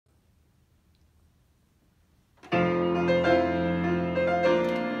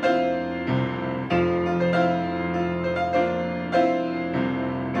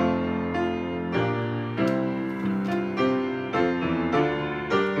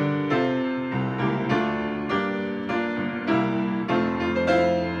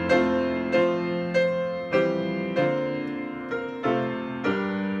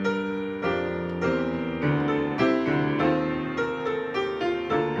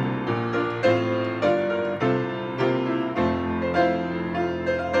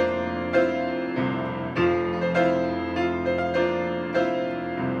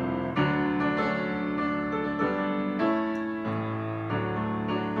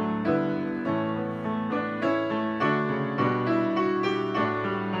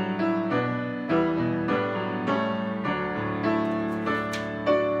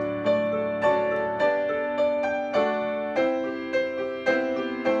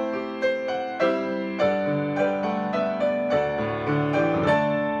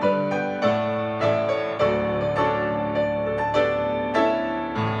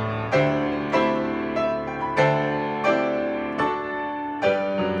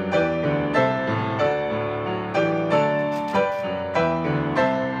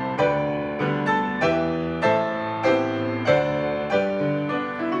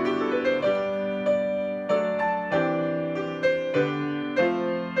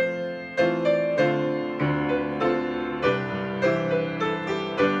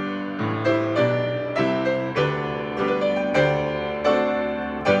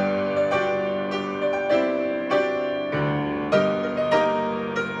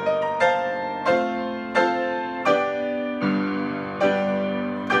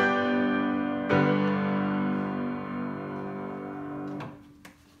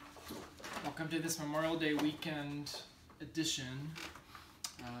Memorial Day weekend edition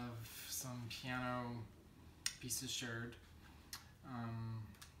of some piano pieces shared.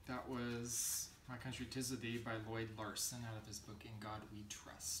 That was My Country 'Tis of Thee by Lloyd Larson out of his book In God We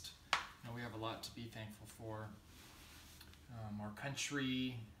Trust. We have a lot to be thankful for. Our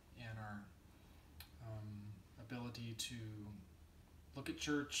country and our ability to look at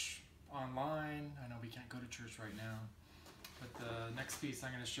church online. I know we can't go to church right now, but the next piece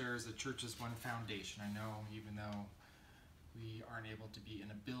I'm going to share is The Church is One Foundation. I know even though we aren't able to be in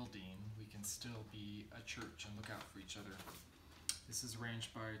a building, we can still be a church and look out for each other. This is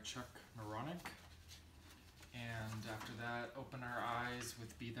arranged by Chuck Moronic. And after that, Open Our Eyes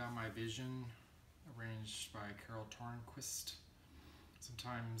with Be Thou My Vision, arranged by Carol Tornquist.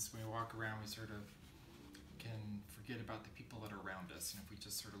 Sometimes when we walk around, we sort of can forget about the people that are around us, and if we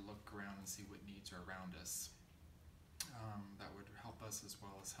just sort of look around and see what needs are around us, that would help us as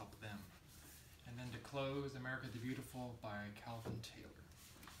well as help them. And then to close, America the Beautiful by Calvin Taylor.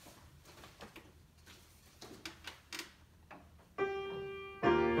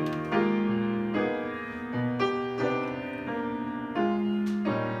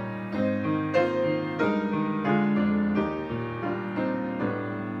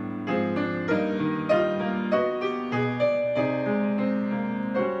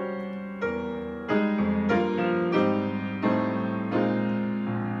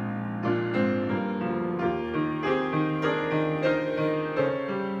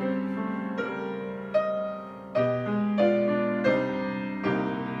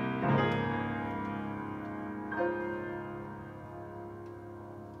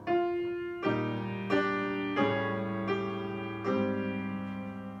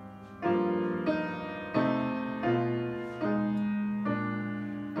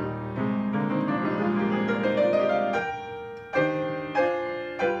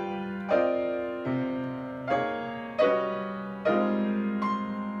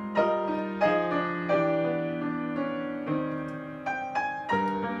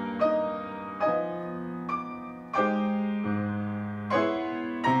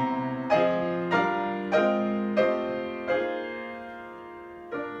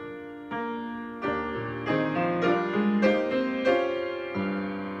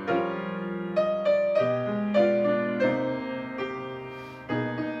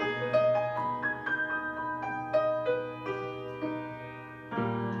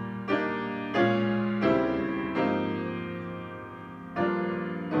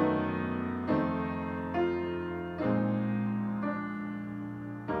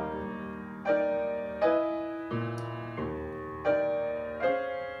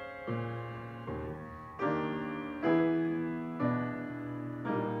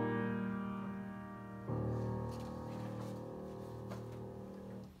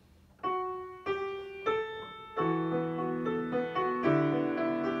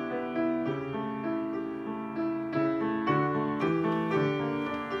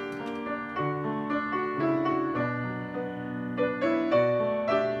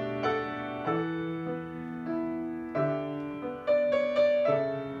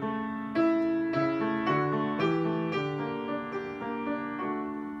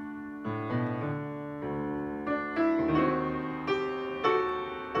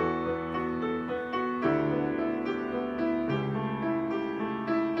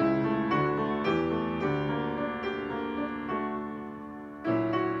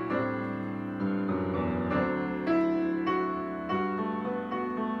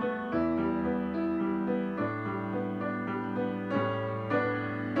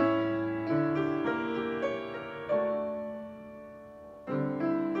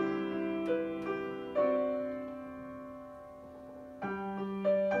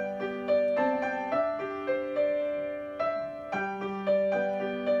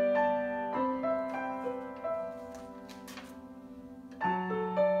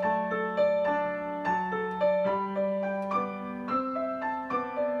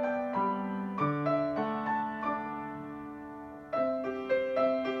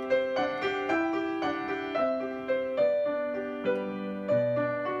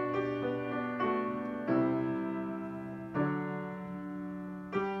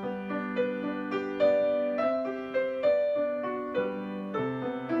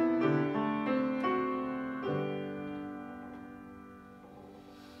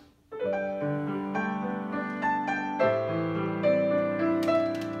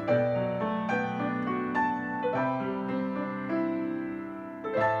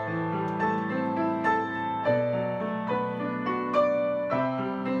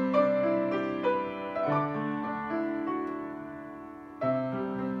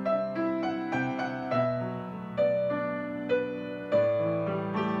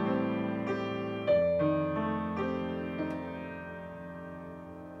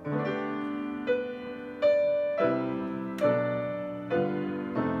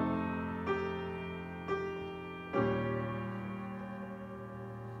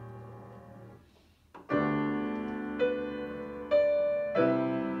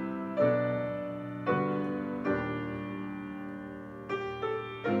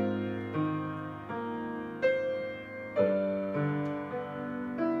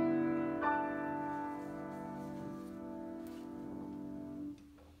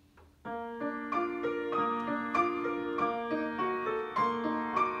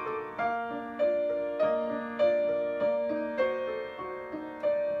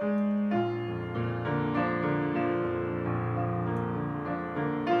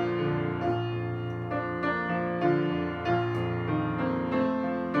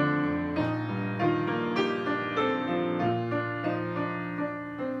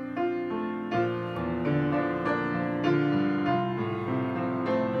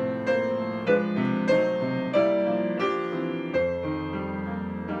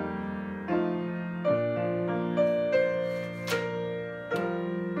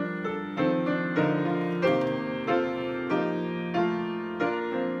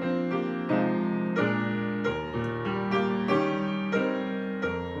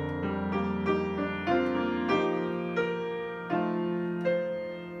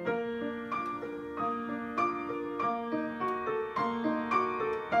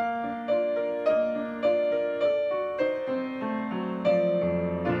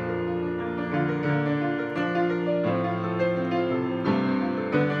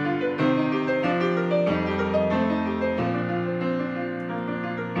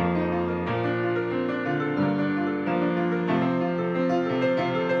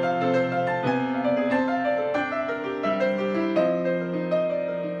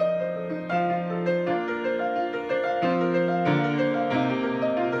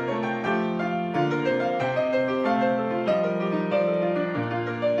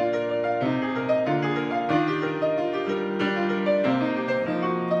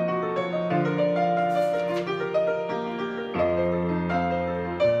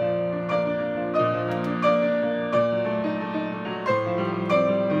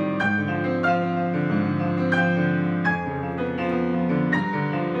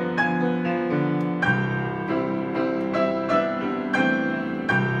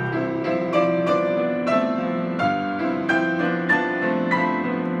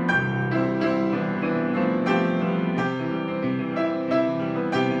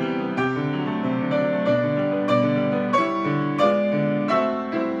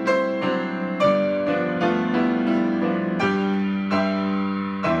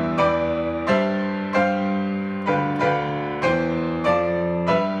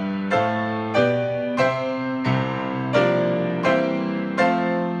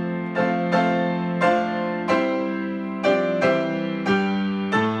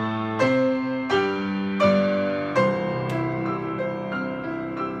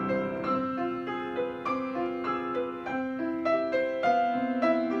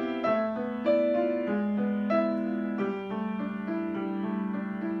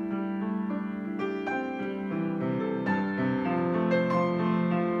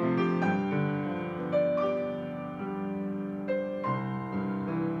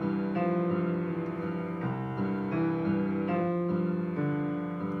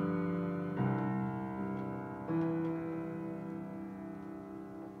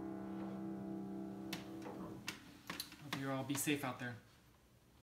 Be safe out there.